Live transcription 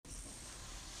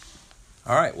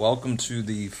All right, welcome to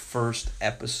the first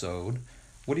episode.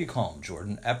 What do you call them,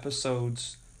 Jordan?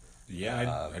 Episodes?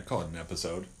 Yeah, I'd call it an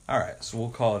episode. All right, so we'll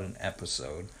call it an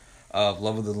episode of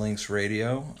Love of the Lynx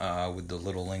Radio with the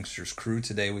Little Lynxers crew.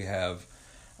 Today we have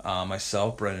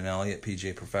myself, Brendan Elliott,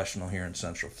 PGA professional here in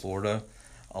Central Florida,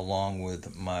 along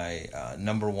with my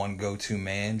number one go-to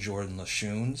man, Jordan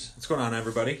Lashunes. What's going on,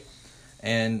 everybody?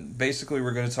 And basically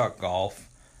we're going to talk golf,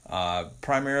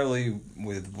 primarily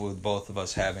with both of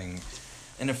us having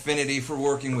an affinity for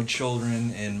working with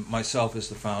children, and myself as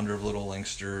the founder of Little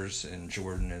Lynxers, and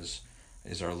Jordan is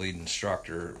our lead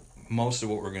instructor. Most of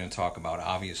what we're going to talk about,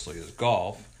 obviously, is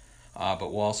golf,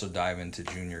 but we'll also dive into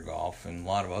junior golf and a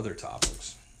lot of other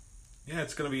topics. Yeah,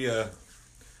 it's going to be a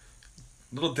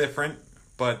little different,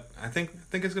 but I think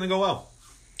it's going to go well.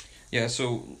 Yeah,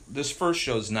 so this first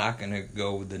show is not going to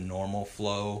go with the normal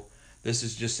flow. This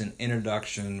is just an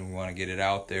introduction. We want to get it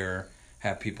out there,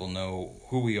 have people know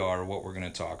who we are, what we're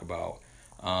going to talk about,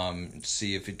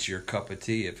 see if it's your cup of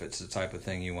tea, if it's the type of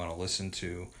thing you want to listen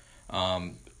to.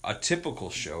 A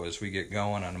typical show, as we get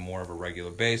going on a more of a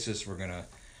regular basis, we're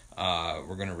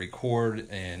gonna record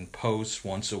and post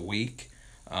once a week.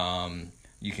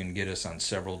 You can get us on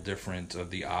several different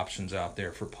of the options out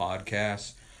there for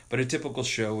podcasts. But a typical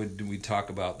show, we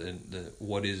talk about the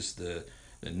what is the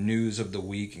news of the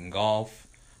week in golf.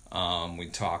 We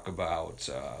talk about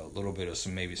a little bit of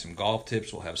some golf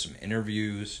tips. We'll have some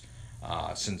interviews.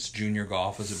 Since junior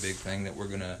golf is a big thing that we're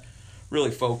going to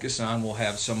really focus on, we'll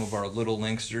have some of our Little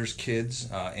Lynxers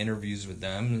kids, interviews with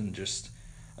them, and just,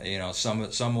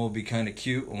 some will be kind of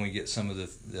cute when we get some of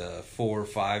the 4 or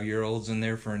 5 year olds in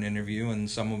there for an interview, and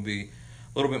some will be a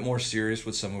little bit more serious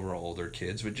with some of our older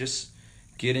kids, but just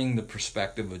getting the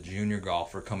perspective of a junior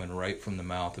golfer coming right from the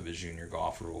mouth of a junior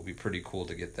golfer will be pretty cool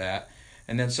to get that.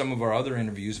 And then some of our other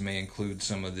interviews may include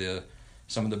some of the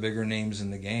bigger names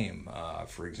in the game.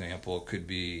 For example, it could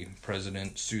be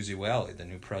President Susie Whaley, the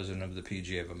new president of the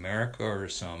PGA of America, or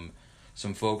some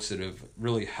folks that have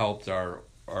really helped our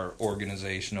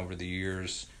organization over the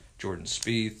years. Jordan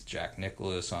Spieth, Jack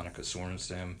Nicklaus, Annika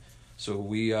Sorenstam. So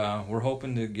we're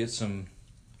hoping to get some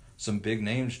big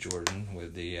names, Jordan,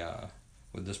 with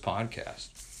this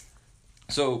podcast.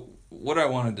 So what I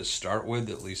wanted to start with,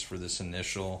 at least for this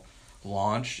initial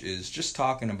launch, is just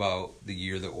talking about the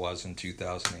year that was in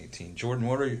 2018. Jordan,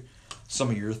 what are some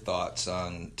of your thoughts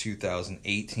on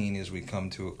 2018 as we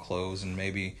come to a close, and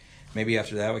maybe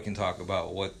after that we can talk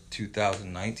about what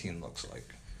 2019 looks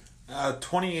like.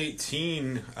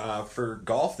 2018 for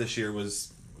golf this year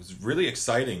was really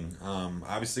exciting.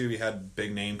 Obviously we had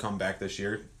big name come back this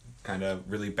year, kind of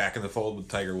really back in the fold with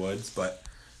Tiger Woods, but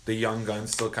the young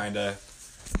guns still kind of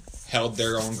held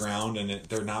their own ground, and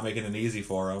they're not making it easy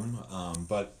for them.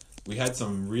 But we had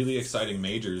some really exciting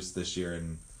majors this year,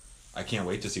 and I can't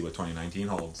wait to see what 2019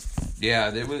 holds.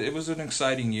 Yeah, it was an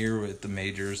exciting year with the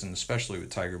majors, and especially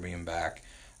with Tiger being back.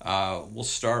 We'll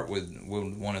start with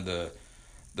one of the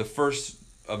first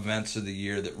events of the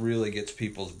year that really gets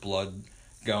people's blood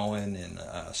going, and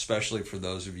especially for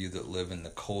those of you that live in the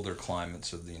colder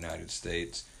climates of the United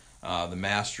States. The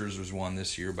Masters was won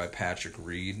this year by Patrick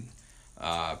Reed.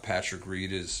 Patrick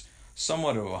Reed is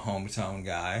somewhat of a hometown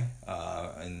guy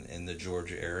in the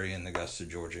Georgia area, in the Augusta,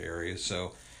 Georgia area.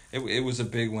 So it was a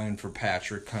big win for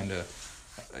Patrick, kind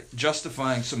of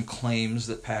justifying some claims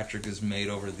that Patrick has made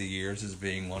over the years as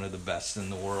being one of the best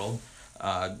in the world.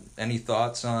 Any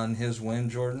thoughts on his win,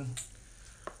 Jordan?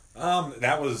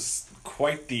 That was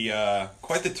quite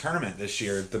the tournament this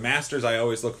year. The Masters, I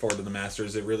always look forward to the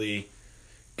Masters. It really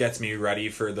gets me ready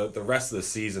for the rest of the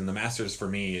season. The Masters, for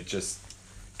me, it just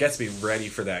gets me ready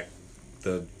for that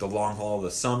the long haul of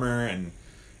the summer, and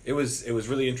it was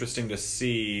really interesting to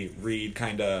see Reed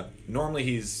normally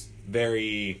he's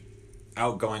very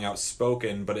outgoing,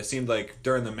 outspoken, but it seemed like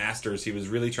during the Masters he was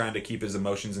really trying to keep his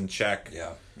emotions in check.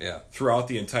 Yeah. Throughout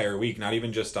the entire week, not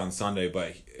even just on Sunday,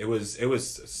 but it was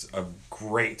a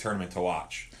great tournament to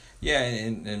watch. Yeah,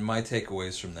 and my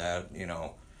takeaways from that,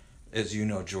 as you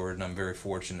know, Jordan, I'm very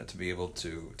fortunate to be able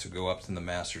to go up to the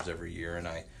Masters every year, and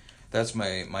that's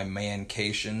my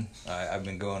mancation. I've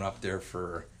been going up there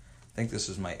for, I think this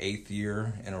is my 8th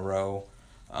year in a row.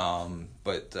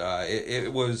 But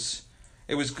it was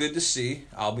good to see.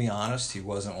 I'll be honest, he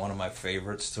wasn't one of my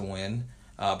favorites to win.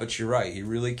 But you're right, he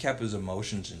really kept his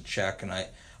emotions in check, and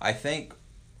I think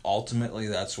ultimately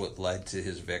that's what led to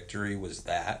his victory, was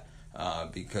that.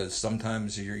 Because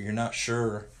sometimes you're not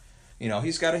sure.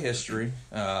 He's got a history.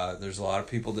 There's a lot of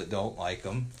people that don't like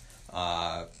him.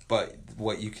 But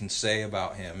what you can say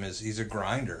about him is he's a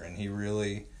grinder, and he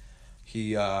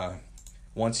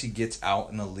once he gets out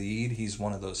in the lead, he's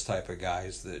one of those type of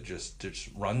guys that just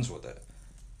runs with it.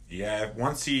 Yeah,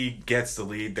 once he gets the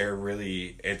lead,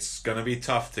 it's going to be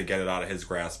tough to get it out of his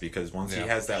grasp, because once he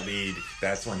has that lead,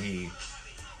 that's when he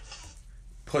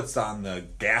puts on the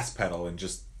gas pedal and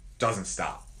just doesn't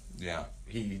stop. Yeah.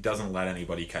 He doesn't let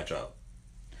anybody catch up.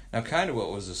 Now, kind of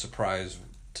what was a surprise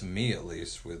to me, at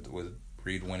least, with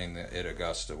Reed winning at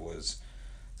Augusta was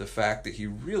the fact that he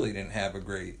really didn't have a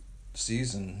great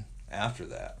season after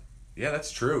that. Yeah,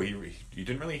 that's true. You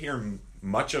didn't really hear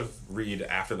much of Reed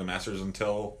after the Masters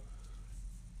until,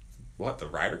 the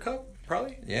Ryder Cup,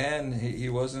 probably? Yeah, and he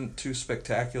wasn't too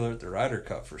spectacular at the Ryder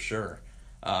Cup for sure.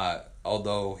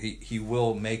 Although he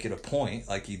will make it a point,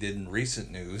 like he did in recent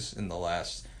news in the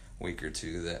last week or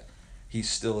two, that he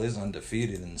still is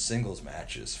undefeated in singles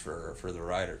matches for the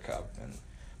Ryder Cup.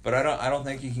 But I don't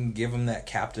think you can give him that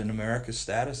Captain America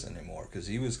status anymore, because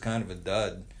he was kind of a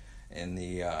dud in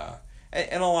the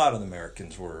and a lot of the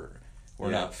Americans were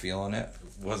not feeling it.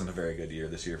 Wasn't a very good year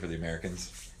this year for the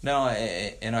Americans. No,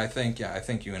 and I think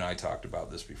you and I talked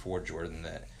about this before, Jordan,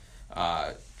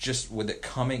 that just with it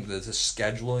coming, the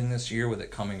scheduling this year, with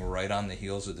it coming right on the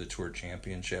heels of the Tour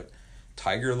Championship,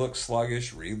 Tiger looked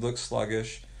sluggish, Reed looked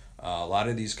sluggish. A lot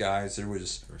of these guys, they were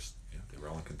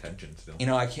all in contention still.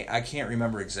 I can't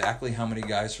remember exactly how many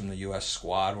guys from the U.S.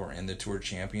 squad were in the Tour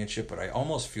Championship, but I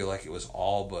almost feel like it was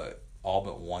all but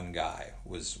one guy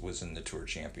was in the Tour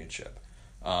Championship.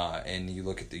 And you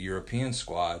look at the European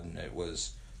squad, and it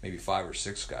was maybe 5 or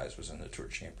 6 guys was in the Tour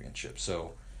Championship.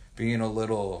 So being a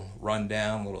little run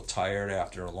down, a little tired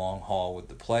after a long haul with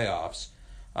the playoffs,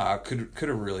 could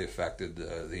have really affected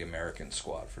the American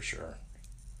squad for sure.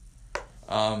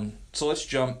 So let's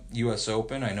jump U.S.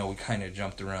 Open. I know we kind of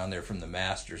jumped around there from the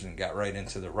Masters and got right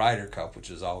into the Ryder Cup,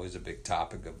 which is always a big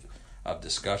topic of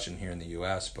discussion here in the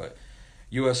U.S. But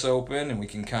U.S. Open, and we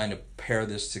can kind of pair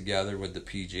this together with the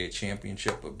PGA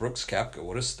Championship. But Brooks Koepka,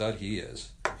 what a stud he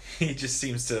is. He just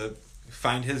seems to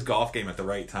find his golf game at the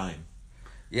right time.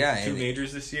 Yeah, 2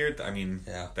 majors this year. I mean,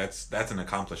 yeah, that's an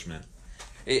accomplishment.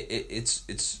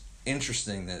 It's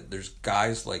interesting that there's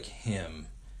guys like him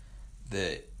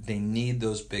that they need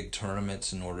those big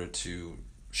tournaments in order to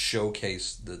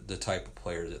showcase the type of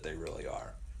player that they really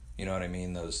are. You know what I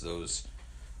mean? Those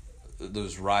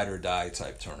ride or die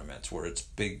type tournaments where it's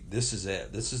big. This is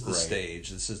it. This is the stage.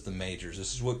 This is the majors.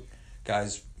 This is what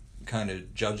guys kind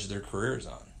of judge their careers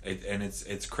on.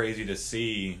 It's crazy to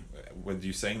see, with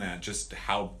you saying that, just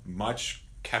how much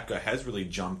Koepka has really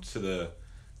jumped to the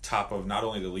top of not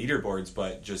only the leaderboards,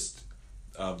 but just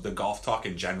the golf talk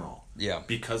in general. Yeah.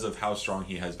 Because of how strong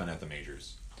he has been at the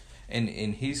majors. And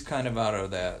he's kind of out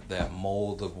of that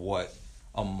mold of what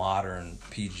a modern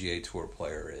PGA Tour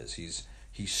player is. He's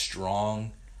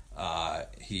strong.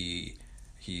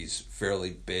 He's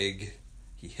fairly big.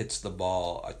 He hits the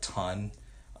ball a ton.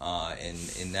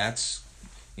 And that's,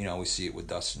 we see it with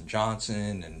Dustin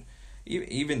Johnson and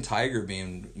even Tiger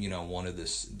being, one of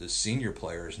the senior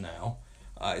players now.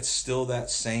 It's still that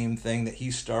same thing that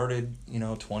he started,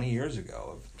 20 years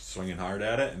ago. Swinging hard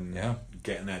at it and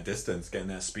getting that distance, getting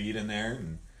that speed in there,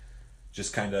 and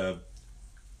just kind of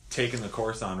taking the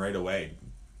course on right away,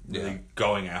 really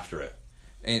going after it.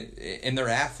 And they're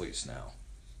athletes now.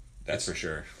 That's for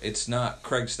sure. It's not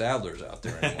Craig Stadler's out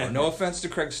there anymore. No offense to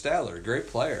Craig Stadler, great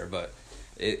player, but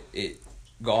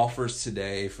golfers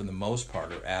today, for the most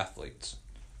part, are athletes.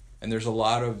 And there's a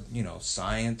lot of,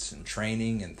 science and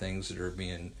training and things that are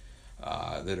being,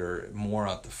 that are more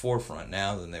at the forefront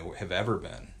now than they have ever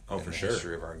been in the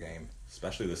history of our game.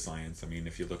 Especially the science. I mean,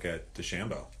 if you look at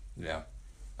DeChambeau. Yeah.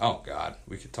 Oh, God.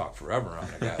 We could talk forever on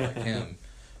a guy like him.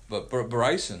 But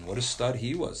Bryson, what a stud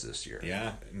he was this year.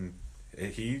 Yeah. And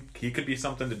he could be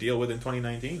something to deal with in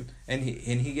 2019. And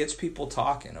he gets people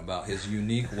talking about his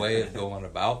unique way of going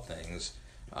about things,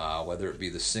 whether it be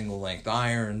the single-length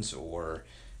irons or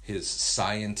his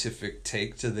scientific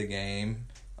take to the game.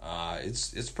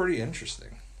 It's pretty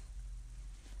interesting.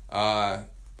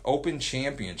 Open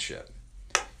Championship.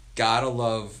 Gotta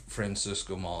love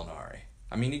Francisco Molinari.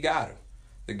 I mean, you gotta.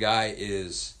 The guy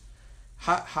is...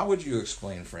 How would you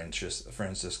explain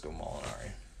Francisco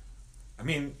Molinari? I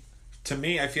mean, to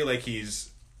me, I feel like he's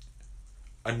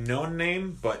a known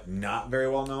name, but not very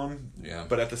well known. Yeah.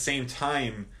 But at the same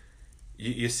time,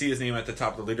 you see his name at the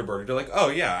top of the leaderboard, and you're like, oh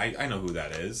yeah, I know who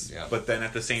that is. Yeah. But then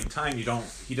at the same time, he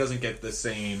doesn't get the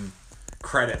same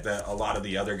credit that a lot of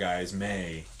the other guys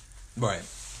may. Right.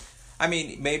 I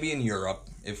mean, maybe in Europe,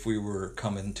 if we were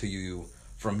coming to you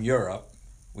from Europe,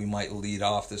 we might lead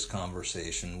off this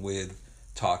conversation with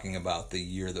talking about the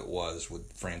year that was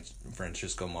with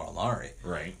Francisco Molinari.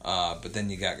 Right. But then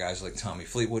you got guys like Tommy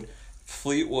Fleetwood.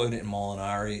 Fleetwood and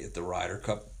Molinari at the Ryder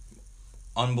Cup,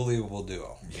 unbelievable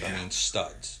duo. Yeah. I mean,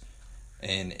 studs.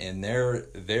 and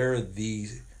they're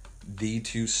the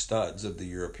two studs of the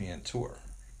European Tour.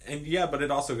 And yeah, but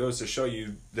it also goes to show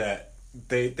you that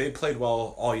they played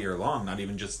well all year long, not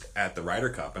even just at the Ryder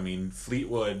Cup. I mean,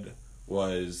 Fleetwood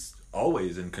was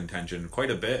always in contention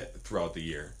quite a bit throughout the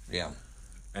year. Yeah.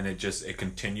 And it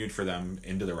continued for them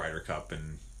into the Ryder Cup,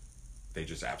 and they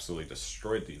just absolutely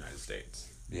destroyed the United States.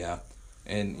 Yeah.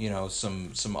 And,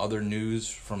 some other news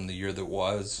from the year that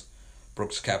was,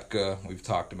 Brooks Koepka, we've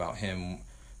talked about him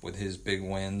with his big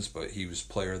wins, but he was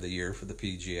Player of the Year for the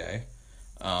PGA.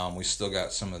 We still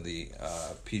got some of the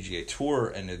PGA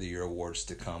Tour End of the Year awards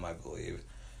to come, I believe.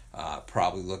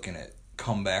 Probably looking at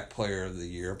Comeback Player of the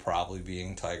Year, probably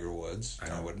being Tiger Woods. I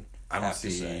don't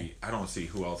see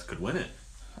who else could win it.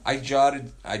 I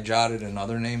jotted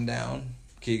another name down,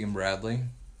 Keegan Bradley.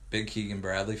 Big Keegan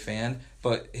Bradley fan,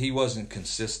 but he wasn't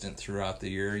consistent throughout the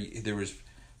year.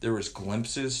 There was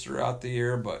glimpses throughout the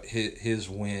year, but his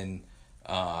win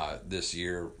this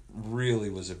year really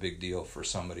was a big deal for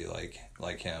somebody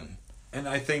like him. And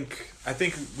I think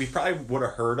we probably would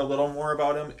have heard a little more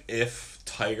about him if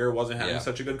Tiger wasn't having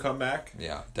such a good comeback.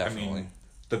 Yeah, definitely. I mean,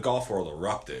 the golf world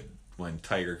erupted when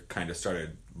Tiger kind of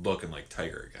started looking like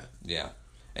Tiger again. Yeah,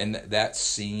 and that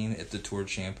scene at the Tour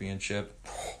Championship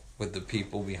with the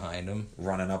people behind him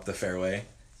running up the fairway,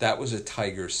 that was a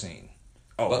Tiger scene.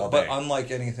 Oh, but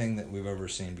unlike anything that we've ever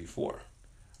seen before.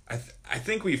 I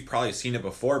think we've probably seen it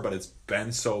before, but it's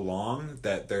been so long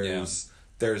that there's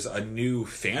a new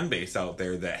fan base out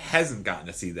there that hasn't gotten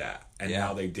to see that, and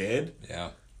now they did. Yeah,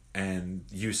 and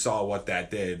you saw what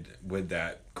that did with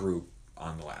that group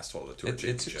on the last hole of the Tour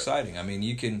Championship. It's exciting. I mean,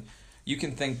 you can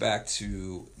think back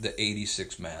to the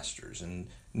 '86 Masters, and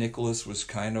Nicklaus was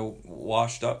kind of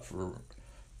washed up for,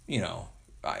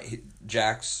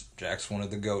 Jack's one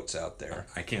of the GOATs out there.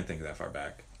 I can't think that far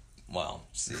back. Well,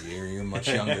 see, you're much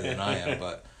younger than I am,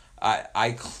 but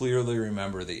I clearly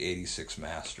remember the '86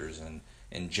 Masters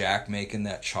and Jack making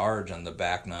that charge on the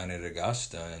back nine at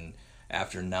Augusta, and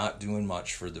after not doing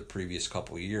much for the previous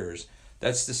couple years,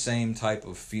 that's the same type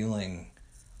of feeling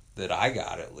that I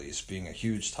got, at least, being a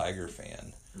huge Tiger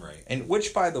fan. Right. And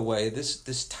which, by the way,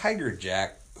 this Tiger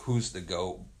Jack, who's the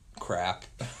GOAT crap,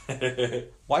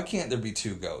 why can't there be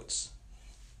two GOATs?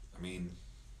 I mean,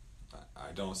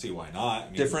 I don't see why not. I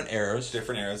mean, different eras,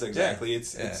 exactly. Yeah.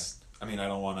 It's. I mean, I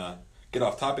don't want to get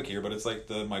off topic here, but it's like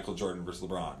the Michael Jordan versus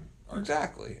LeBron argument.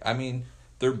 Exactly. I mean,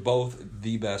 they're both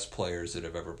the best players that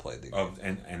have ever played the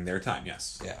game. And their time,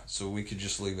 yes. Yeah, so we could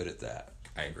just leave it at that.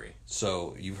 I agree.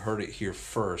 So you've heard it here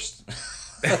first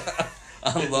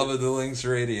on Love of the Links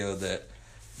Radio that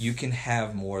you can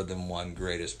have more than one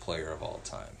greatest player of all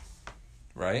time.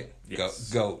 Right? Yes.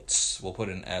 GOATs. We'll put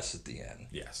an S at the end.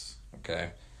 Yes.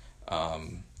 Okay.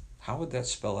 How would that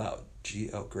spell out?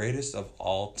 Greatest of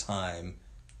all time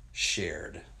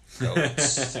shared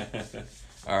GOATs.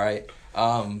 All right.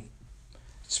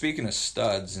 Speaking of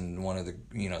studs and one of the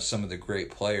some of the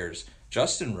great players,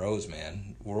 Justin Rose,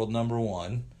 man, world number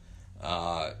one.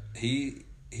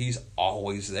 He's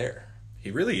always there. He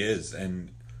really is, and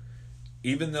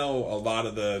even though a lot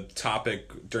of the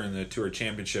topic during the Tour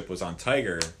Championship was on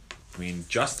Tiger, I mean,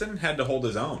 Justin had to hold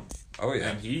his own. Oh yeah,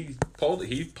 and he pulled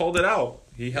it out.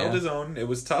 He held his own. It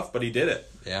was tough, but he did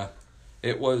it. Yeah,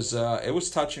 it was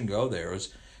touch and go there.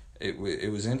 It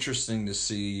was interesting to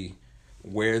see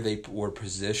where they were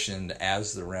positioned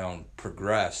as the round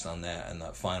progressed in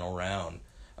that final round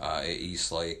at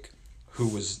East Lake. Who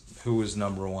was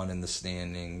number one in the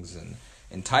standings,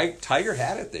 and Tiger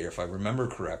had it there, if I remember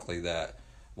correctly. That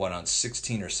on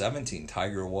 16 or 17,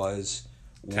 Tiger was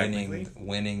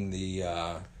winning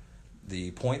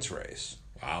the points race.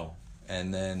 Wow.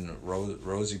 And then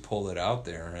Rosie pulled it out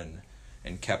there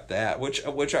and kept that, which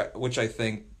I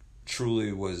think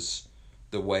truly was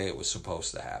the way it was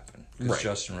supposed to happen. Because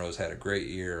Justin Rose had a great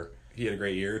year. He had a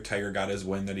great year. Tiger got his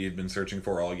win that he had been searching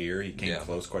for all year. He came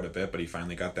close quite a bit, but he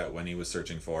finally got that win he was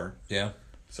searching for. Yeah.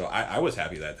 So I was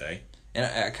happy that day. And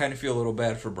I kind of feel a little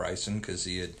bad for Bryson because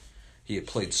he had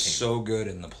played so good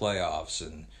in the playoffs,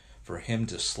 and for him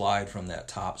to slide from that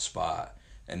top spot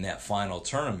in that final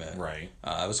tournament, right?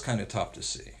 It was kind of tough to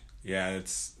see. Yeah,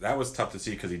 that was tough to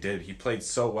see because he played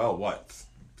so well.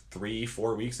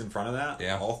 3-4 weeks in front of that?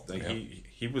 Yeah.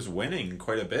 He was winning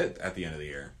quite a bit at the end of the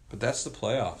year. But that's the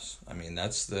playoffs. I mean,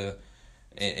 that's the...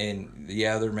 And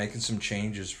they're making some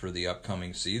changes for the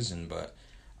upcoming season, but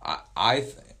I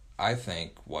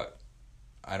think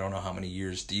I don't know how many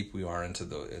years deep we are into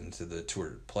the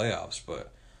Tour playoffs,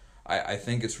 but I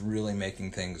think it's really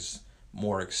making things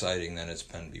more exciting than it's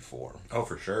been before. Oh,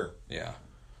 for sure. Yeah.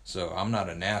 So I'm not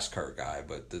a NASCAR guy,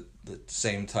 but the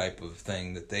same type of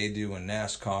thing that they do in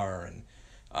NASCAR and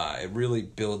It really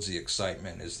builds the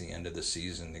excitement as the end of the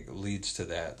season. It leads to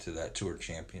that tour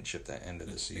championship, that end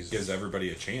of the season. It gives everybody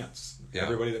a chance. Yeah.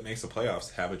 Everybody that makes the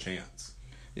playoffs have a chance.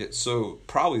 Yeah, so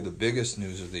probably the biggest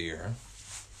news of the year,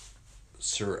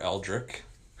 Sir Eldrick,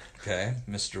 okay,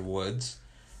 Mr. Woods.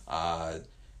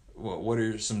 What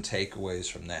are some takeaways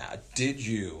from that?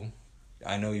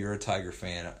 I know you're a Tiger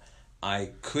fan.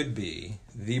 I could be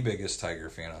the biggest Tiger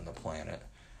fan on the planet.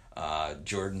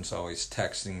 Jordan's always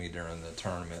texting me during the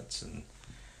tournaments, and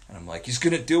I'm like, he's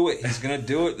going to do it. He's going to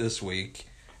do it this week.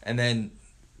 And then,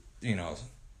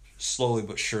 slowly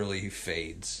but surely he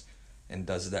fades and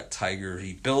does that Tiger.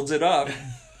 He builds it up.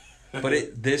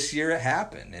 But this year it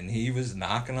happened, and he was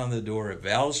knocking on the door at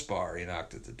Valspar. He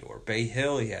knocked at the door. Bay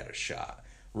Hill, he had a shot.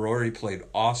 Rory played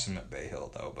awesome at Bay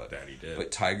Hill, though. That he did.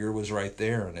 But Tiger was right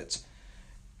there, and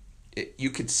you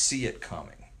could see it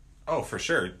coming. Oh, for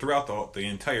sure. Throughout the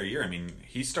entire year. I mean,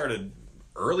 he started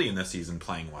early in the season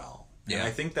playing well. Yeah. And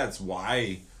I think that's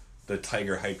why the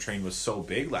Tiger hype train was so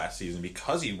big last season,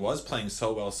 because he was playing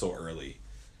so well so early.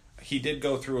 He did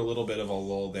go through a little bit of a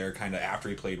lull there kind of after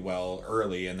he played well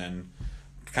early, and then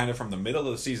kind of from the middle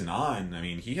of the season on, I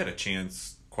mean, he had a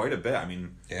chance quite a bit. I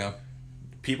mean, yeah,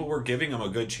 people were giving him a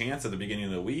good chance at the beginning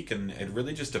of the week, and it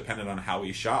really just depended on how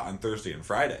he shot on Thursday and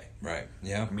Friday. Right,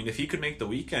 yeah. I mean, if he could make the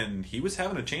weekend, he was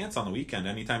having a chance on the weekend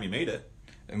anytime he made it.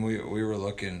 And we were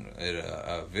looking at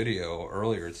a video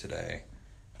earlier today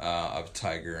of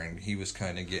Tiger, and he was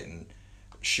kind of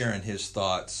sharing his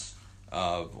thoughts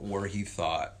of where he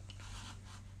thought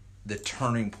the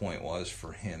turning point was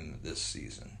for him this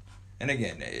season. And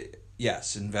again,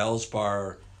 yes, in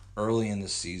Valspar, early in the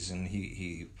season,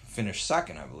 he finished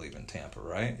second, I believe, in Tampa,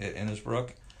 right? At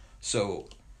Innisbrook. So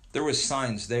there was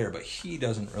signs there, but he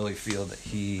doesn't really feel that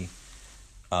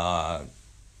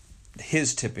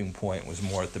his tipping point was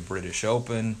more at the British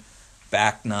Open,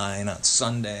 back nine on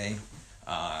Sunday.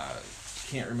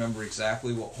 Can't remember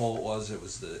exactly what hole it was. It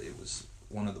was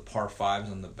one of the par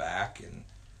fives on the back, and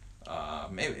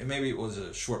maybe it was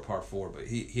a short par four, but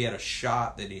he had a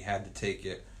shot that he had to take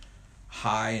it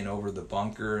high and over the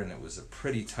bunker, and it was a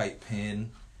pretty tight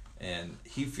pin, and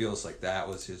he feels like that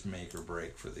was his make or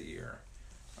break for the year.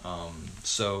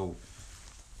 So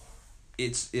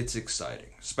it's exciting,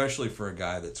 especially for a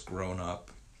guy that's grown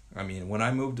up. I mean, when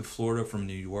I moved to Florida from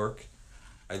New York,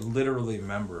 I literally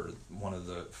remember one of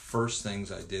the first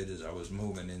things I did is I was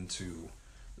moving into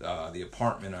the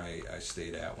apartment I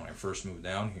stayed at when I first moved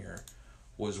down here,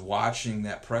 was watching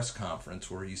that press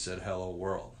conference where he said "Hello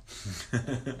World,"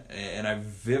 and I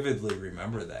vividly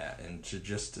remember that. And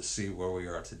to see where we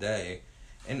are today,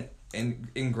 and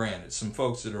granted, some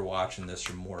folks that are watching this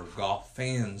are more golf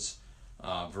fans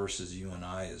versus you and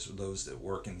I as those that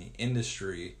work in the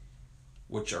industry,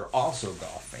 which are also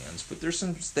golf fans. But there's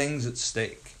some things at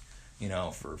stake,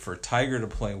 for Tiger to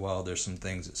play well. There's some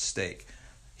things at stake.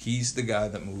 He's the guy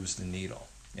that moves the needle,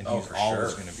 and he's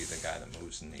always going to be the guy that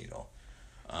moves the needle.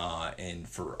 And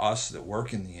for us that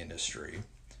work in the industry,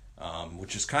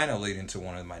 which is kind of leading to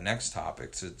one of my next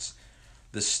topics, it's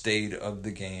the state of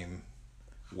the game.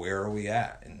 Where are we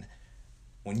at? And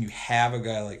when you have a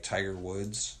guy like Tiger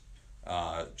Woods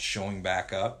showing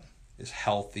back up, is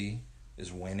healthy,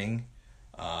 is winning,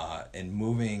 and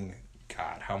moving.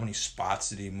 God, how many spots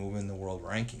did he move in the world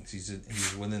rankings? He's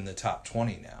within the top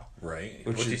 20 now. Right.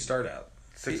 What did he start at?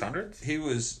 600s? He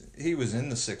was in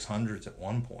the 600s at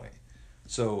one point.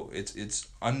 So it's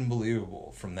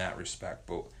unbelievable from that respect.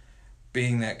 But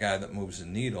being that guy that moves the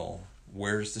needle,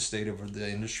 where's the state of the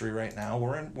industry right now?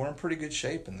 We're in pretty good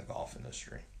shape in the golf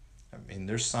industry. I mean,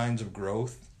 there's signs of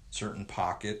growth, certain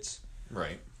pockets.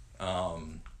 Right.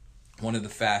 One of the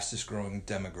fastest growing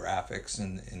demographics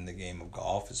in the game of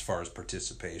golf as far as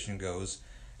participation goes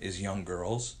is young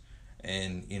girls.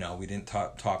 And, we didn't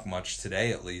talk much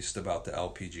today, at least, about the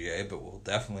LPGA, but we'll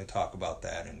definitely talk about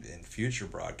that in future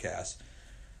broadcasts.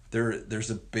 There's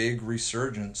a big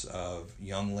resurgence of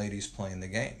young ladies playing the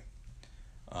game.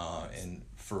 And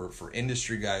for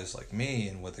industry guys like me,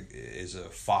 and as a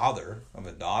father of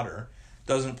a daughter,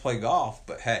 doesn't play golf,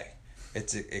 but hey,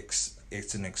 it's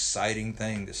an exciting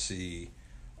thing to see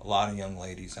a lot of young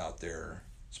ladies out there,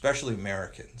 especially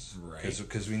Americans, right?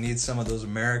 Because we need some of those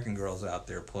American girls out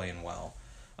there playing well.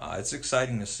 It's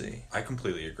exciting to see. I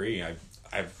completely agree.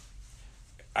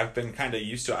 I've been kind of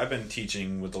used to. I've been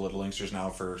teaching with the Little Inksters now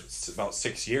for about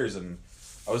 6 years, and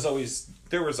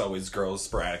there was always girls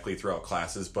sporadically throughout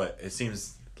classes, but it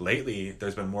seems lately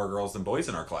there's been more girls than boys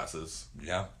in our classes.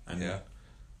 Yeah, and yeah.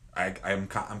 I'm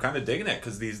kind of digging it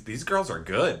because these girls are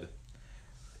good.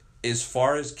 As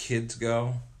far as kids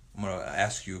go, I'm going to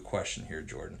ask you a question here,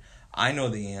 Jordan. I know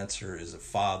the answer as a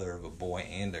father of a boy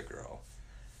and a girl.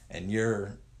 and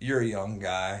you're a young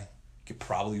guy, could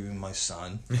probably be my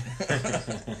son.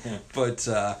 But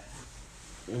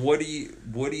what do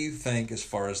you think as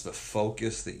far as the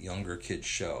focus that younger kids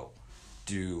show?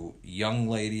 Do young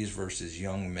ladies versus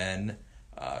young men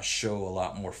show a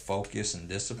lot more focus and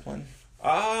discipline?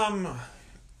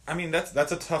 I mean,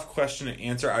 that's a tough question to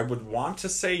answer. I would want to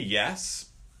say yes,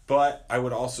 but I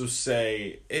would also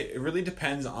say it really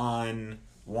depends on,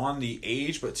 one, the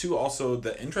age, but two, also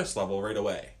the interest level right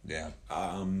away. Yeah.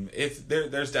 If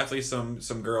there's definitely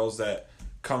some girls that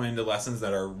come into lessons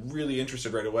that are really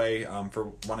interested right away. For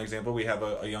one example, we have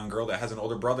a young girl that has an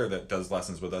older brother that does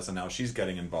lessons with us, and now she's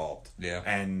getting involved. Yeah.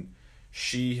 And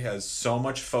she has so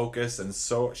much focus, and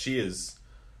she is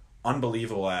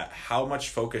unbelievable at how much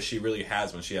focus she really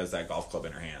has when she has that golf club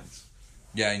in her hands.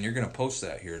 Yeah, and you're going to post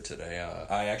that here today.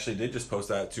 I actually did just post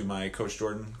that to my Coach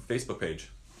Jordan Facebook page.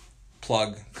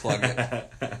 Plug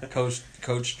it.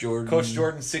 Coach Jordan. Coach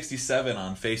Jordan 67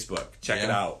 on Facebook. Check it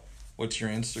out. What's your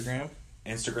Instagram?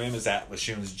 Instagram is at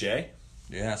LaShunesJ.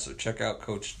 Yeah, so check out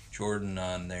Coach Jordan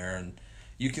on there, and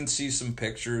you can see some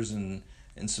pictures and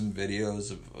some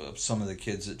videos of some of the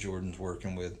kids that Jordan's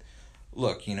working with.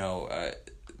 Look,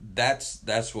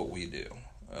 that's what we do.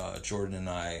 Jordan and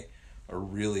I are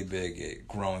really big at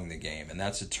growing the game, and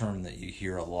that's a term that you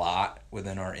hear a lot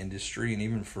within our industry, and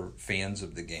even for fans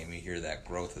of the game, you hear that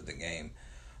growth of the game.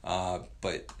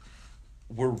 But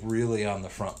we're really on the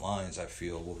front lines, I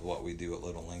feel, with what we do at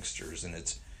Little Linksters, and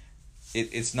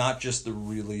it's not just the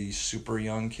really super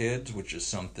young kids, which is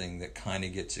something that kind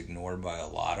of gets ignored by a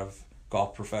lot of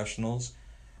golf professionals.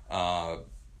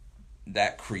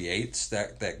 That creates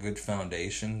that good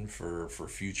foundation for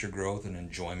future growth and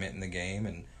enjoyment in the game,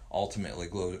 and ultimately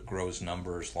grows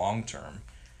numbers long term.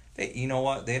 You know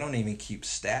what? They don't even keep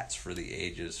stats for the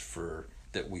ages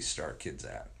that we start kids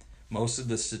at. Most of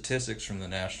the statistics from the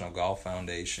National Golf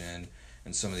Foundation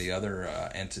and some of the other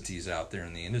entities out there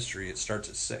in the industry, it starts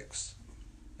at 6,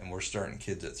 and we're starting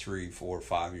kids at 3, 4,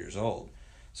 5 years old.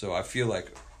 So I feel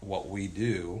like what we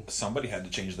do, somebody had to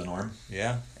change the norm.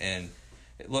 Yeah, and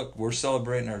look, we're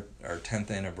celebrating our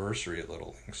 10th anniversary at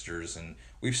Little Linksters, and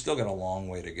we've still got a long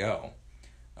way to go.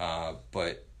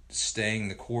 But staying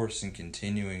the course and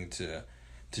continuing to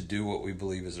do what we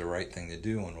believe is the right thing to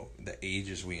do, and the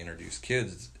ages we introduce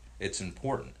kids, it's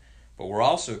important. But we're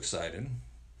also excited.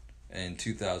 In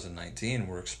 2019,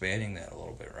 we're expanding that a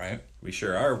little bit, right? We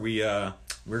sure are.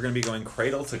 We're going to be going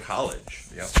cradle to college.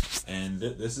 Yep. And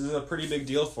this is a pretty big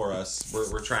deal for us.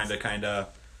 We're trying to kind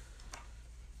of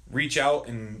reach out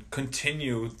and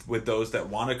continue with those that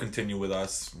want to continue with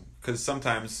us, because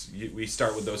sometimes we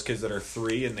start with those kids that are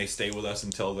 3 and they stay with us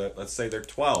until let's say they're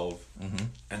 12, mm-hmm.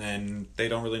 and then they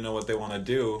don't really know what they want to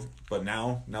do, but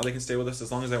now they can stay with us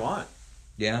as long as they want.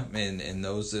 Yeah, and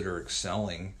those that are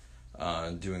excelling,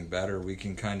 doing better, we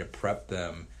can kind of prep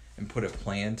them and put a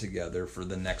plan together for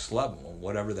the next level,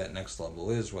 whatever that next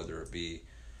level is, whether it be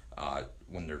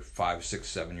when they're 5, 6,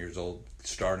 7 years old,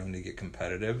 starting to get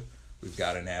competitive. We've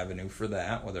got an avenue for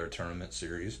that, whether a tournament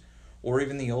series, or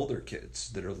even the older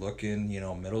kids that are looking,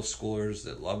 middle schoolers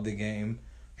that love the game,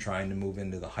 trying to move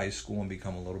into the high school and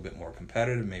become a little bit more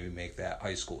competitive, maybe make that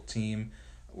high school team.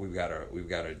 We've got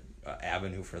a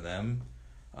avenue for them.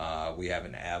 We have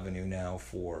an avenue now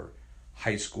for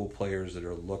high school players that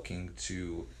are looking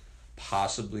to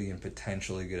possibly and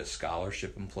potentially get a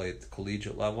scholarship and play at the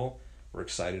collegiate level. We're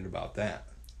excited about that.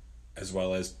 As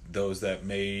well as those that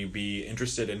may be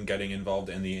interested in getting involved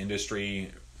in the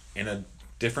industry in a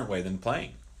different way than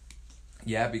playing.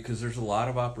 Yeah, because there's a lot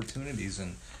of opportunities,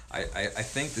 and I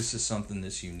think this is something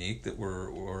that's unique that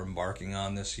we're embarking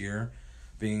on this year,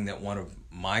 being that one of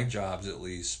my jobs, at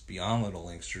least beyond Little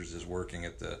Linksters, is working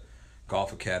at the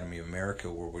Golf Academy of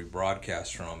America, where we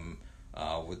broadcast from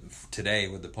today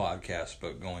with the podcast,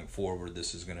 but going forward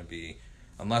this is going to be,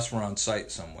 unless we're on site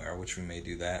somewhere, which we may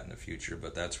do that in the future,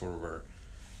 but that's where we're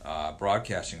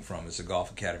broadcasting from, is the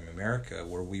Golf Academy of America,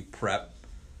 where we prep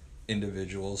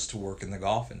individuals to work in the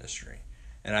golf industry.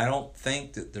 And I don't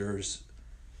think that there's,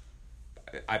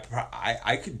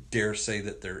 I could dare say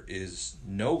that there is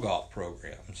no golf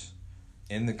programs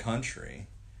in the country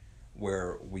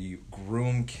where we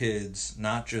groom kids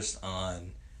not just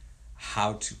on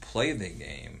how to play the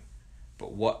game,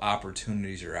 but what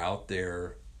opportunities are out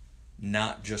there,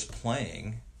 not just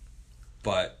playing,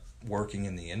 but working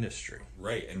in the industry.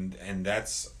 Right, and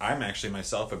I'm actually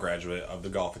myself a graduate of the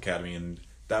Golf Academy, and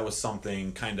that was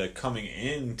something kind of coming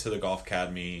into the Golf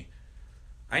Academy.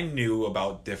 I knew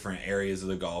about different areas of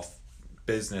the golf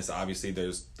business. Obviously,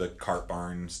 there's the cart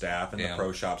barn staff and the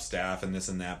pro shop staff and this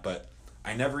and that, but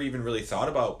I never even really thought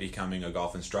about becoming a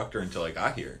golf instructor until I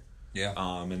got here. Yeah.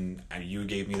 And you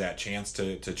gave me that chance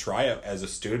to try it as a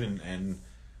student, and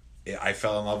I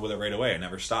fell in love with it right away. I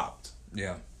never stopped.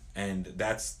 Yeah. And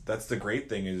that's the great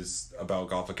thing is about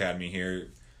Golf Academy here.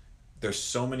 There's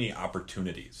so many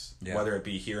opportunities, whether it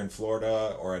be here in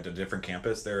Florida or at a different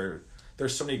campus.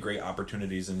 There's so many great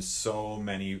opportunities and so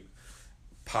many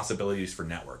possibilities for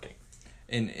networking.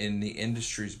 And the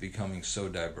industry's becoming so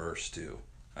diverse too.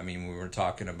 I mean, we were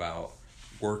talking about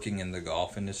working in the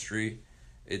golf industry.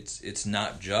 It's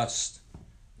not just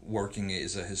working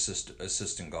as a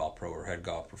assistant golf pro or head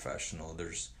golf professional.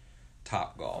 There's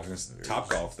Top Golf. Top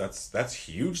Golf, that's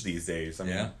huge these days. I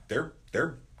mean,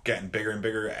 they're getting bigger and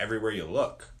bigger everywhere you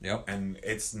look. Yep. And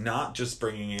it's not just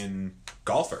bringing in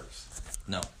golfers.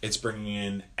 No. It's bringing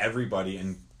in everybody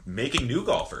and making new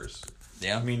golfers.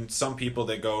 Yeah. I mean, some people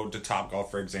that go to Top Golf,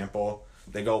 for example,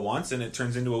 they go once and it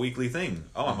turns into a weekly thing.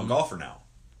 Oh, I'm a golfer now.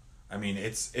 I mean,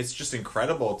 it's just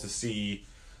incredible to see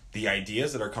the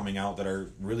ideas that are coming out that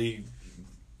are really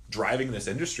driving this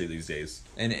industry these days.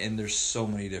 And there's so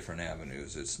many different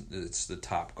avenues. It's the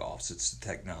Top Golfs. It's the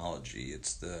technology.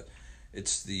 It's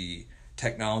the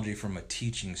technology from a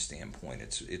teaching standpoint.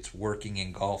 It's working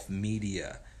in golf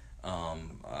media.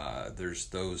 There's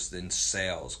those in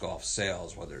sales, golf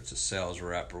sales, whether it's a sales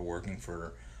rep or working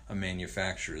for a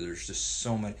manufacturer. There's just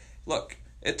so many. Look,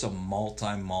 it's a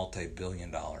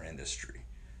multi-billion-dollar industry,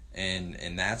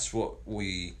 and that's what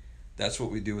we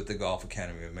do with the Golf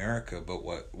Academy of America. But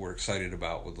what we're excited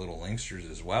about with Little Linksters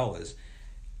as well is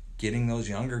getting those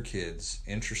younger kids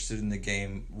interested in the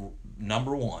game.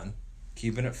 Number one,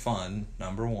 keeping it fun.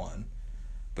 Number one,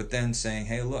 but then saying,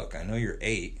 hey, look, I know you're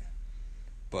 8.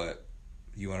 But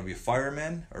you want to be a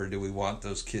fireman, or do we want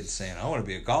those kids saying, I want to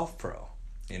be a golf pro?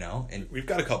 You know, and we've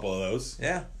got a couple of those.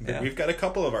 Yeah. We've got a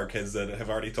couple of our kids that have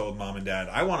already told mom and dad,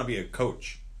 I want to be a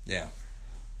coach. Yeah.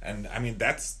 And I mean,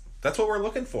 that's what we're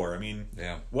looking for. I mean,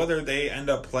 whether they end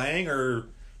up playing or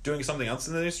doing something else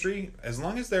in the industry, as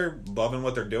long as they're loving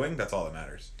what they're doing, that's all that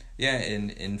matters. Yeah,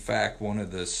 and in fact, one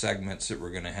of the segments that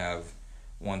we're going to have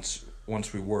once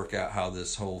we work out how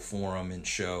this whole forum and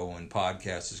show and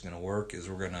podcast is going to work is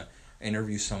we're going to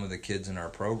interview some of the kids in our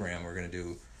program. We're going to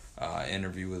do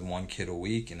interview with one kid a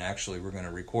week, and actually we're going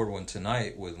to record one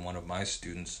tonight with one of my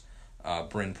students,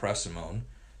 Bryn Pressimone.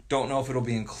 Don't know if it'll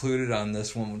be included on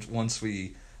this one once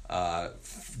we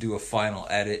do a final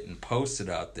edit and post it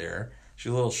out there.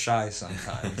 She's a little shy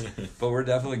sometimes, but we're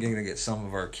definitely going to get some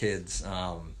of our kids,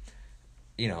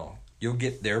 you'll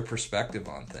get their perspective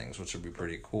on things, which will be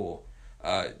pretty cool.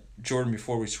 Jordan,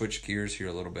 before we switch gears here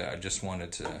a little bit, I just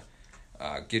wanted to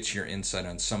get your insight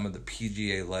on some of the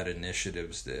PGA-led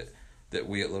initiatives that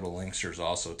we at Little Linksters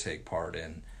also take part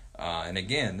in. And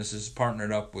again, this is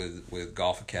partnered up with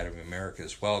Golf Academy of America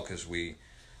as well, because we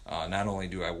not only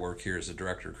do I work here as a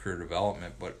director of career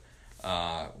development, but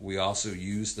we also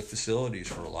use the facilities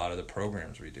for a lot of the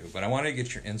programs we do. But I wanted to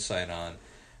get your insight on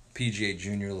PGA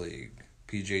Junior League,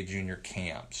 PGA Junior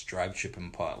Camps, Drive, Chip,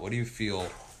 and Putt. What do you feel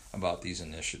about these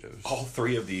initiatives? All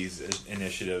 3 of these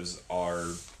initiatives are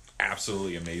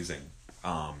absolutely amazing.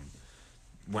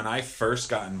 When I first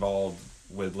got involved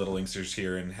with Little Linksters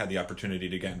here and had the opportunity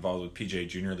to get involved with PGA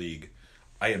Junior League,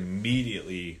 I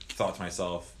immediately thought to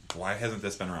myself, why hasn't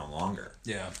this been around longer?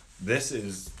 Yeah.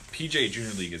 PGA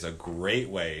Junior League is a great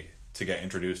way to get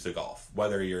introduced to golf.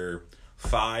 Whether you're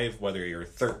 5, whether you're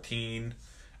 13,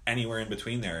 anywhere in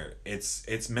between there,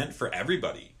 it's meant for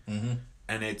everybody. Mm-hmm.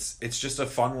 And it's just a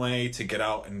fun way to get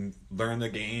out and learn the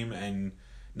game and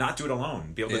not do it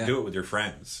alone. Be able to do it with your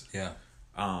friends. Yeah.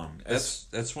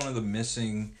 That's one of the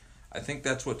missing. I think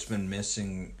that's what's been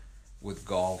missing with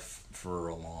golf for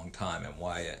a long time, and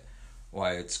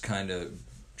why it's kind of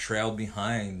trailed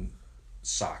behind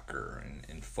soccer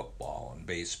and football and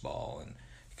baseball, and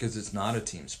because it's not a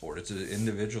team sport. It's an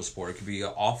individual sport. It could be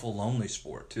an awful lonely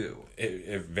sport too.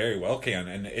 It very well can,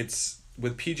 and it's.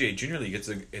 With PGA Junior League,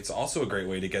 it's also a great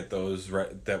way to get those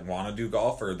that want to do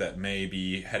golf or that may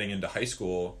be heading into high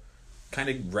school kind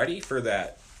of ready for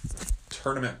that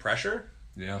tournament pressure.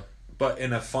 Yeah. But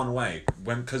in a fun way.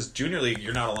 Because Junior League,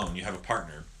 you're not alone. You have a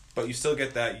partner. But you still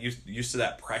get that used to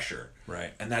that pressure.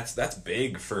 Right. And that's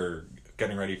big for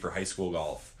getting ready for high school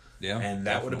golf. Yeah. And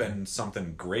that would have been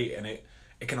something great. And it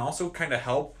can also kind of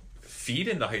help feed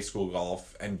into high school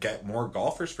golf and get more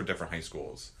golfers for different high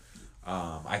schools.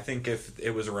 I think if it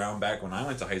was around back when I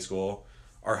went to high school,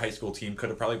 our high school team could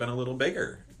have probably been a little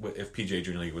bigger if PGA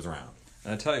Junior League was around.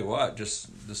 And I tell you what, this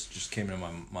just came into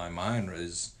my mind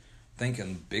is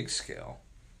thinking big scale.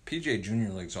 PGA Junior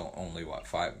League's only what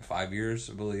 5 years,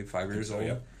 I believe, 5 years old.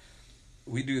 Yep.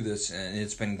 We do this, and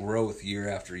it's been growth year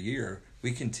after year.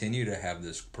 We continue to have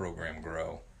this program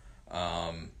grow.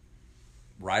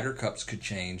 Ryder Cups could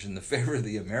change in the favor of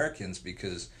the Americans,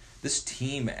 because this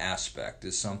team aspect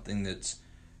is something that's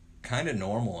kind of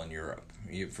normal in Europe.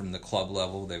 From the club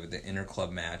level, they have the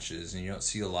inter-club matches, and you don't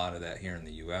see a lot of that here in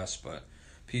the U.S., but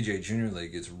PGA Junior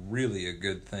League is really a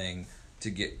good thing to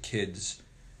get kids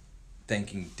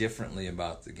thinking differently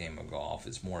about the game of golf.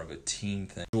 It's more of a team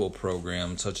thing.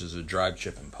 Program such as a drive,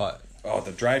 chip, and putt. Oh,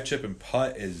 the drive, chip, and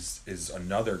putt is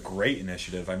another great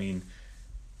initiative. I mean,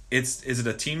 is it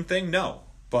a team thing? No.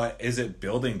 But is it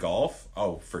building golf?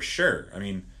 Oh, for sure. I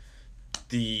mean,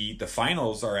 the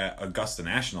finals are at Augusta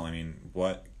National. I mean,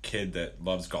 what kid that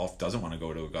loves golf doesn't want to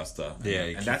go to Augusta? Yeah,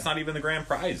 and that's not even the grand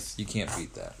prize. You can't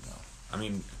beat that, no. I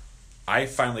mean, I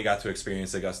finally got to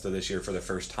experience Augusta this year for the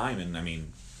first time, and I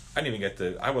mean,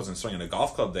 I wasn't swinging a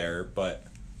golf club there, but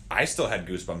I still had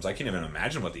goosebumps. I can't even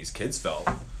imagine what these kids felt.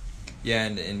 Yeah,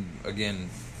 and again,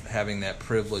 having that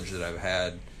privilege that I've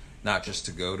had, not just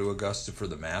to go to Augusta for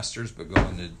the Masters, but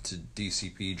going to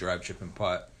DCP, drive, chip, and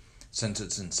putt since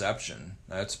its inception.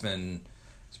 It's been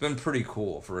pretty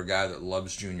cool for a guy that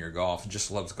loves junior golf and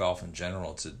just loves golf in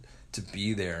general to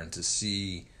be there and to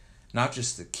see not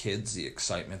just the kids, the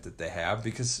excitement that they have,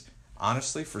 because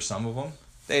honestly, for some of them,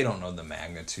 they don't know the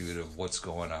magnitude of what's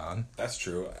going on. That's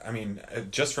true. I mean,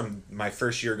 just from my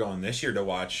first year going this year to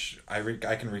watch, I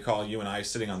can recall you and I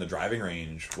sitting on the driving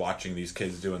range watching these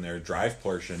kids doing their drive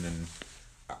portion, and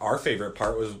our favorite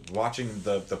part was watching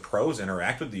the pros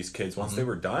interact with these kids once they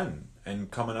were done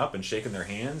and coming up and shaking their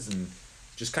hands and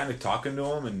just kind of talking to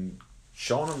them and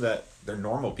showing them that they're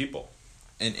normal people.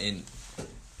 And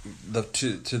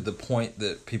to the point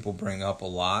that people bring up a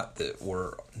lot, that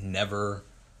we're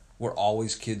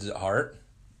always kids at heart.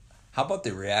 How about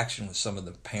the reaction with some of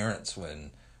the parents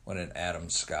when an Adam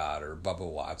Scott or Bubba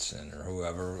Watson or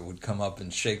whoever would come up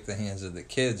and shake the hands of the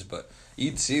kids, but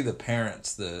you'd see the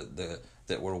parents that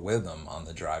were with them on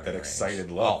the driving range. That excited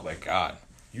look. Oh my God.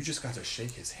 You just got to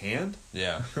shake his hand?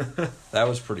 Yeah. That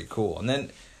was pretty cool. And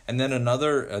then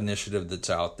another initiative that's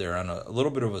out there on a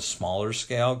little bit of a smaller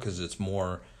scale, because it's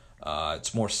more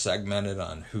segmented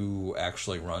on who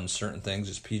actually runs certain things,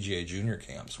 is PGA Junior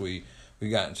Camps. We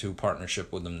got into a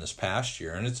partnership with them this past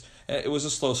year, and it was a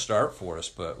slow start for us,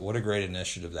 but what a great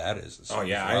initiative that is. Oh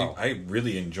yeah, well. I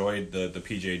really enjoyed the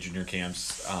PGA Junior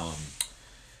Camps.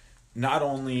 Not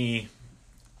only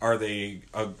are they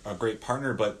a great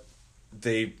partner, but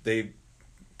they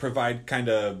provide kind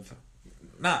of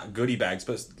not goodie bags,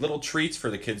 but little treats for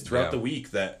the kids throughout the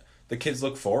week that the kids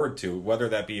look forward to, whether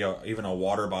that be even a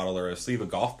water bottle or a sleeve of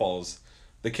golf balls.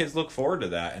 The kids look forward to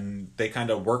that, and they kind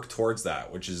of work towards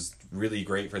that, which is really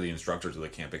great for the instructors of the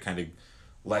camp. It kind of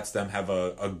lets them have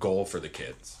a goal for the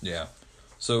kids. Yeah.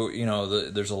 So,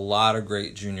 there's a lot of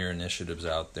great junior initiatives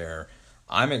out there.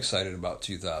 I'm excited about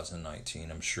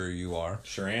 2019. I'm sure you are.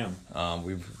 Sure am.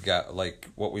 We've got, like,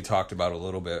 what we talked about a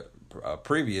little bit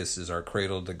previous is our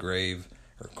Cradle to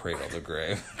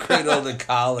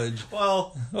College.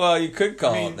 Well, you could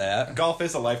call it that. Golf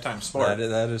is a lifetime sport.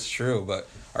 That is true, but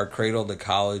our Cradle to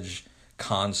College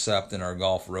concept and our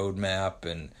golf roadmap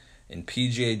and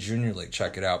PGA Junior League,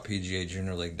 check it out,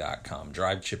 PGAJuniorLeague.com,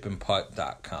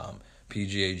 DriveChipAndPutt.com,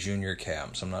 PGA Junior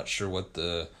Camps. I'm not sure what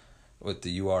the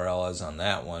URL is on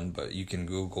that one, but you can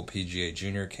Google PGA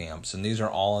Junior Camps, and these are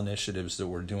all initiatives that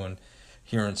we're doing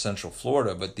here in Central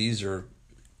Florida, but these are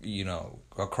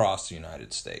across the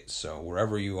United States. So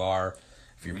wherever you are,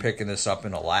 if you're picking this up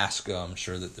in Alaska, I'm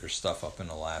sure that there's stuff up in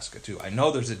Alaska too. I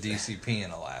know there's a DCP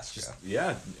in Alaska.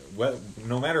 Yeah,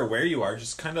 no matter where you are,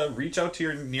 just kind of reach out to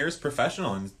your nearest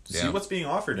professional and see what's being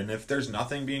offered. And if there's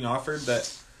nothing being offered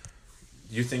that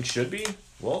you think should be,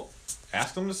 well,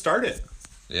 ask them to start it.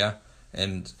 Yeah,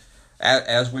 and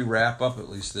as we wrap up at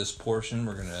least this portion,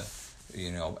 we're going to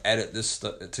edit this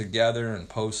together and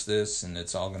post this, and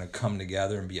it's all going to come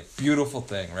together and be a beautiful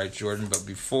thing, right, Jordan? But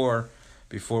before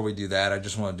we do that, I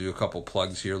just want to do a couple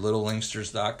plugs here.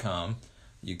 LittleLinksters.com.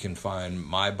 You can find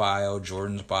my bio,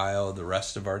 Jordan's bio, the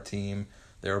rest of our team,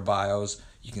 their bios.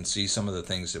 You can see some of the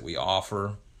things that we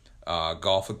offer.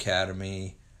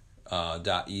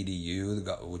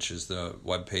 golfacademy.edu, which is the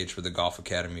webpage for the Golf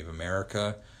Academy of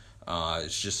America.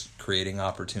 It's just creating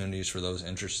opportunities for those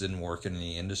interested in working in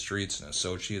the industry. It's an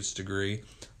associate's degree,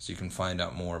 so you can find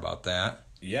out more about that.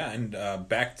 Yeah, and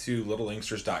back to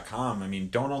LittleLinksters.com. I mean,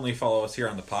 don't only follow us here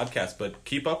on the podcast, but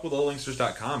keep up with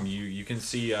LittleLinksters.com. You can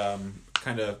see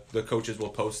kind of the coaches will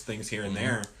post things here and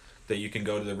there that you can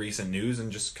go to the recent news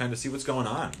and just kind of see what's going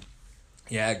on.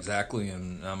 Yeah, exactly.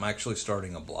 And I'm actually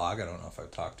starting a blog. I don't know if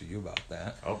I've talked to you about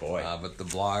that. Oh, boy. But the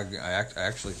blog, I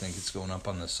actually think it's going up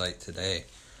on the site today.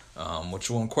 which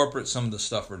will incorporate some of the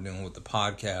stuff we're doing with the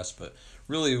podcast. But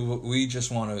really, we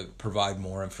just want to provide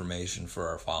more information for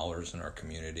our followers and our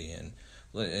community,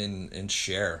 and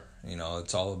share.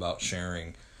 It's all about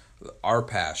sharing our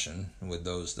passion with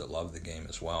those that love the game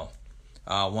as well.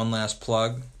 One last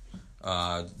plug.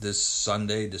 This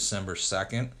Sunday, December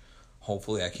 2nd,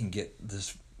 hopefully I can get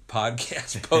this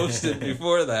podcast posted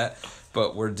before that,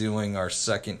 but we're doing our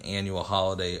second annual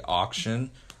holiday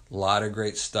auction. A lot of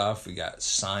great stuff. We got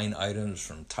signed items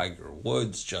from Tiger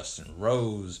Woods, Justin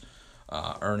Rose,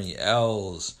 Ernie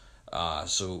Els.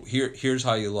 So here's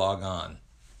how you log on,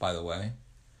 by the way.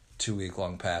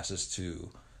 2-week-long passes to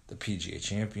the PGA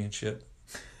Championship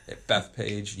at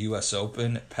Bethpage, U.S.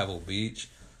 Open at Pebble Beach.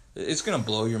 It's going to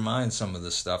blow your mind, some of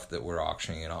the stuff that we're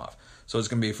auctioning it off. So it's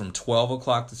going to be from 12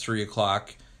 o'clock to 3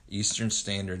 o'clock Eastern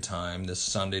Standard Time this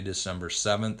Sunday, December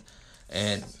 7th.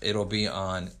 And it'll be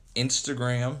on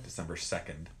Instagram. December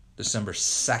 2nd. December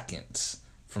 2nd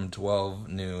from 12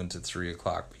 noon to 3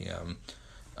 o'clock p.m.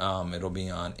 It'll be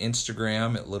on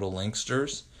Instagram at Little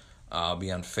Linksters. I'll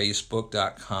be on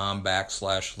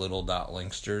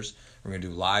Facebook.com/little.linksters. We're going to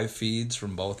do live feeds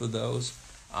from both of those.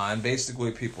 And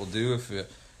basically people do,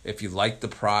 if you like the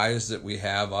prize that we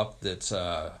have up, that's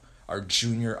our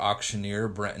junior auctioneer,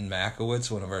 Brenton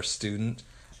Makowitz, one of our students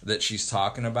that she's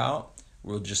talking about,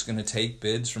 we're just going to take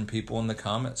bids from people in the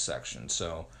comments section.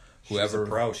 So whoever... She's a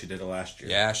pro. She did it last year.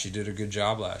 Yeah, she did a good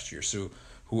job last year. So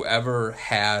whoever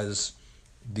has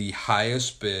the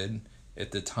highest bid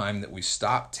at the time that we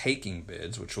stop taking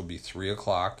bids, which will be 3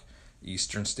 o'clock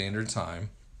Eastern Standard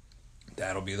Time,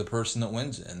 that'll be the person that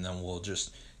wins it. And then we'll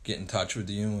just get in touch with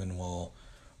you and we'll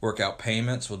work out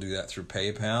payments. We'll do that through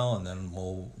PayPal, and then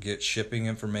we'll get shipping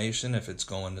information if it's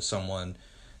going to someone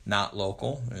not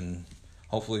local, and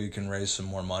hopefully we can raise some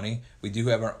more money. We do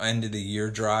have our end of the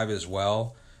year drive as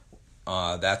well.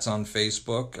 That's on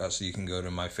Facebook, so you can go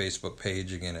to my Facebook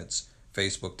page. Again, it's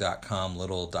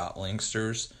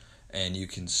facebook.com/little.linksters, and you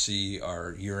can see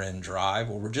our year-end drive.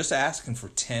 Well, we're just asking for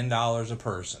 $10 a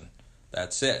person.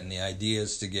 That's it, and the idea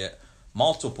is to get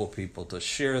multiple people to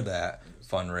share that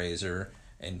fundraiser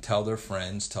and tell their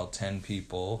friends, tell 10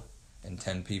 people, and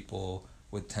 10 people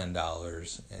with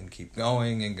 $10, and keep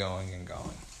going and going and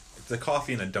going. It's a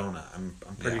coffee and a donut. I'm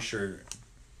pretty sure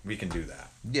we can do that.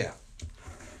 Yeah.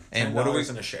 And what do we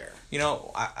in a share?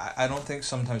 I don't think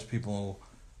sometimes people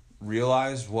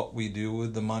realize what we do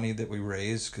with the money that we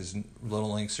raise, because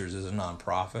Little Linksters is a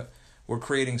nonprofit. We're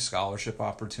creating scholarship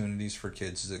opportunities for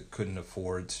kids that couldn't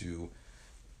afford to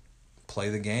play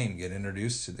the game, get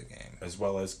introduced to the game. As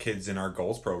well as kids in our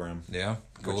goals program. Yeah.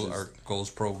 Our goals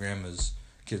program is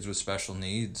kids with special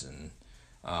needs. And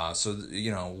so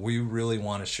we really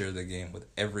want to share the game with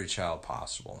every child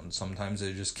possible. And sometimes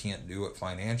they just can't do it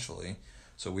financially.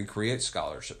 So we create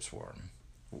scholarships for them.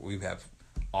 We have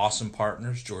awesome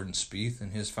partners, Jordan Spieth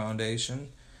and his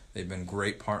foundation. They've been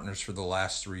great partners for the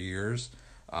last 3 years.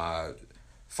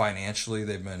 Financially,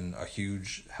 they've been a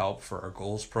huge help for our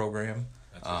goals program.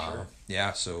 That's for sure.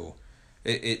 Yeah, so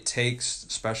it takes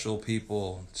special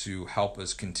people to help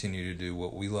us continue to do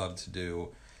what we love to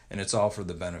do, and it's all for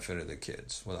the benefit of the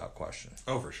kids, without question.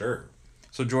 Oh, for sure.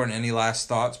 So, Jordan, any last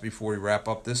thoughts before we wrap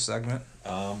up this segment?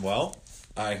 Well,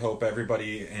 I hope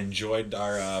everybody enjoyed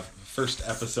our first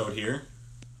episode here.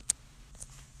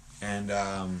 And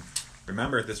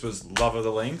remember, this was Love of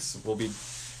the Links. We'll be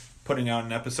putting out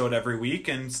an episode every week,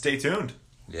 and stay tuned.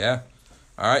 Yeah.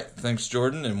 All right. Thanks,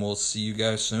 Jordan, and we'll see you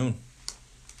guys soon.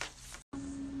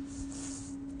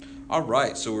 All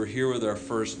right. So we're here with our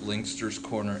first Linksters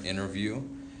Corner interview,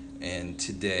 and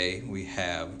today we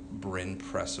have Bryn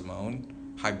Presimone.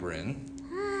 Hi, Bryn.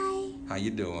 Hi. How you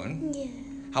doing? Yeah.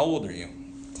 How old are you?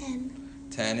 10.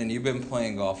 10, and you've been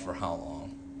playing golf for how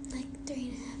long? Like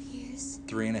 3.5 years.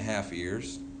 3.5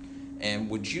 years. And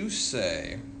would you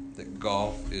say that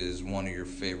golf is one of your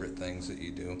favorite things that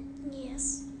you do?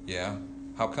 Yes. Yeah?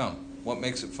 How come? What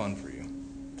makes it fun for you?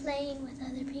 Playing with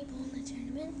other people in the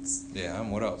tournaments. Yeah, and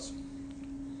what else?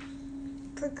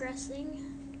 Progressing.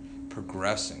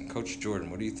 Progressing. Coach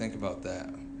Jordan, what do you think about that?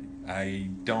 I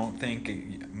don't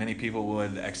think many people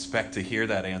would expect to hear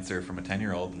that answer from a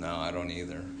 10-year-old. No, I don't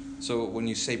either. So when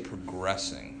you say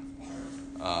progressing,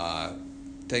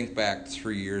 think back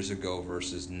 3 years ago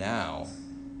versus now,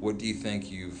 what do you think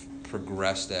you've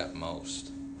progressed at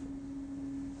most?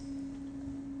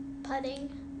 Putting.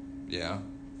 Yeah?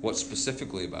 What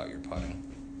specifically about your putting?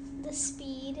 The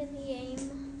speed and the aim.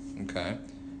 Okay.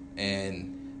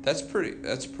 And that's a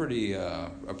pretty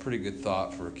good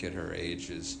thought for a kid her age,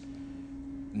 is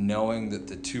knowing that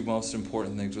the two most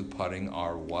important things with putting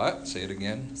are what? Say it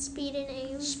again. Speed and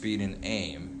aim. Speed and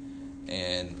aim.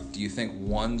 And do you think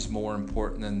one's more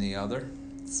important than the other?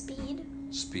 Speed.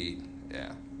 Speed,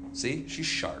 yeah. See, she's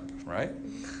sharp, right?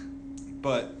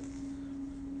 But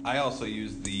I also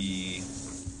use the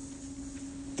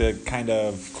kind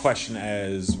of question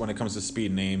as when it comes to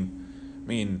speed and aim. I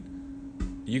mean,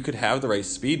 you could have the right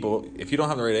speed, but if you don't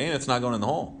have the right aim, it's not going in the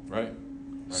hole. Right.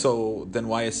 So then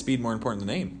why is speed more important than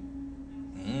aim?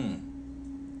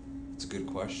 That's a good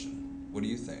question. What do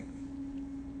you think?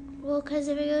 Well, because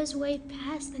if it goes way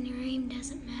past, then your aim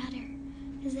doesn't matter.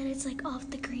 Because then it's like off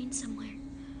the green somewhere.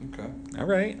 Okay. All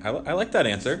right. I like that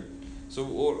answer. So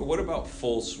what about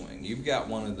full swing? You've got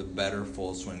one of the better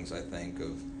full swings, I think,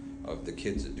 of the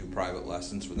kids that do private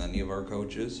lessons with any of our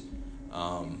coaches.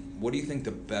 What do you think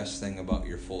the best thing about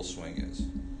your full swing is?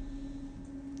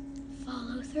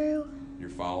 Follow through. Your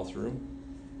follow through?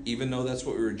 Even though that's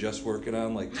what we were just working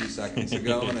on like 2 seconds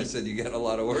ago, and I said you got a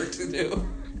lot of work to do.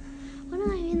 What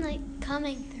do I mean, like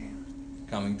coming through?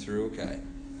 Coming through, okay.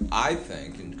 I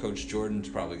think, and Coach Jordan's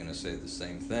probably going to say the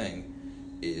same thing,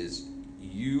 is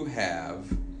you have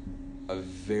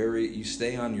you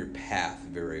stay on your path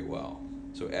very well.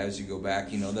 So as you go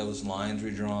back, you know those lines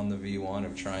we draw on the V1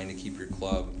 of trying to keep your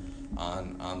club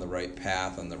on the right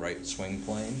path, on the right swing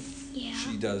plane? Yeah.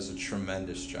 She does a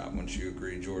tremendous job. Wouldn't you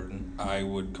agree, Jordan? I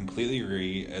would completely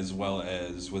agree, as well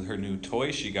as with her new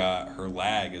toy she got, her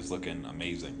lag is looking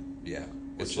amazing. Yeah.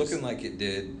 It's Which is- looking like it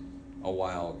did a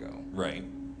while ago. Right.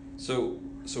 So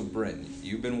Bryn,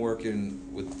 you've been working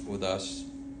with us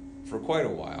for quite a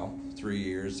while, 3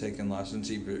 years, taking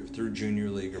lessons either through junior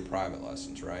league or private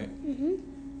lessons, right? Mm-hmm.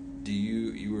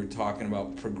 You were talking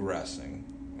about progressing,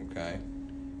 okay?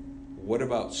 What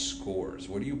about scores?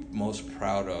 What are you most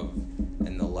proud of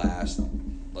in the last,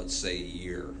 let's say,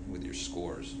 year with your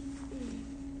scores?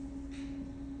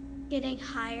 Getting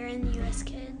higher in the U.S.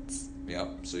 Kids.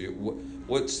 Yep. So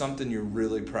what's something you're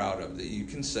really proud of that you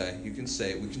can say? You can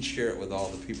say it. We can share it with all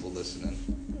the people listening.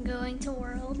 Going to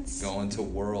Worlds. Going to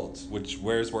Worlds.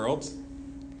 Where's Worlds?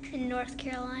 In North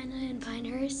Carolina in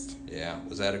Pinehurst. Yeah.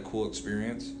 Was that a cool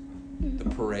experience? Mm-hmm.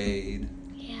 The parade.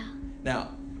 Yeah. Now,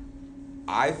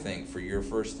 I think for your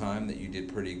first time that you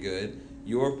did pretty good.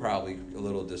 You're probably a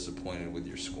little disappointed with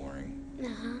your scoring.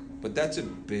 Uh-huh. But that's a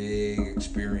big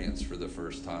experience for the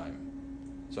first time.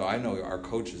 So I know our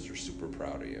coaches are super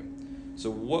proud of you. So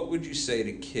what would you say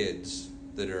to kids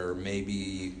that are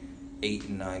maybe 8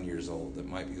 and 9 years old that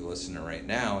might be listening right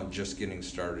now and just getting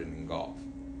started in golf?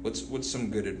 What's some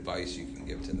good advice you can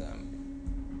give to them?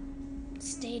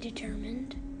 Stay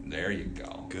determined. There you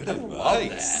go. Good I love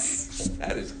advice. that.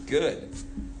 That is good.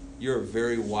 You're a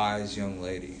very wise young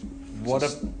lady.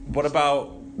 What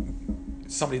about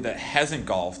somebody that hasn't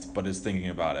golfed but is thinking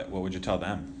about it? What would you tell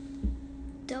them?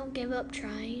 Don't give up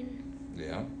trying.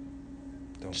 Yeah.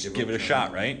 Don't Just give it a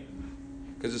shot, right?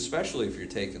 Because especially if you're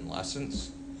taking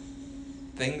lessons,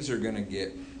 things are going to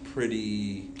get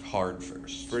pretty Hard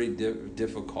first. pretty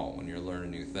difficult when you're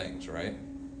learning new things, right?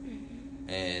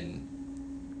 And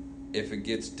if it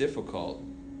gets difficult,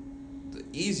 the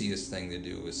easiest thing to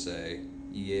do is say,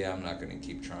 yeah, I'm not going to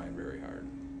keep trying very hard,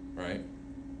 right?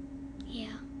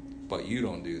 Yeah. But you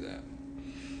don't do that.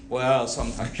 Well,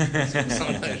 sometimes she does it.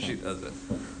 Sometimes she does it.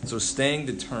 So staying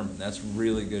determined, that's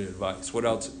really good advice. What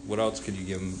else could you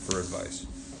give them for advice?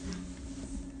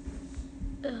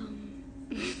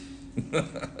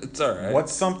 It's all right.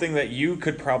 What's something that you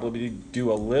could probably do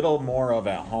a little more of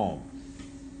at home?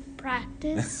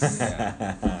 Practice.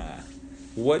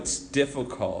 What's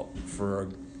difficult for a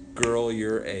girl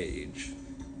your age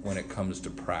when it comes to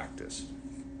practice?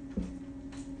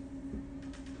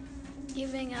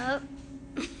 Giving up.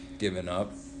 Giving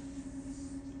up?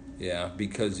 Yeah,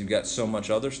 because you've got so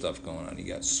much other stuff going on. You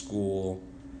got school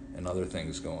and other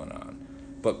things going on.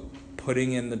 But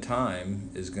putting in the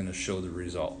time is going to show the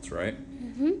results, right?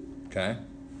 Mm-hmm. Okay.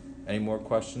 Any more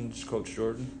questions, Coach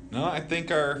Jordan? No, I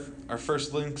think our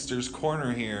first Linkster's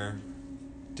corner here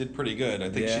did pretty good. I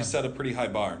think Yeah. she set a pretty high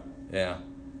bar. Yeah.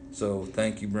 So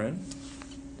thank you, Bryn.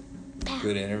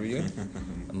 Good interview.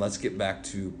 And let's get back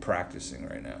to practicing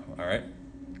right now, all right?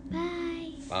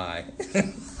 Bye. Bye.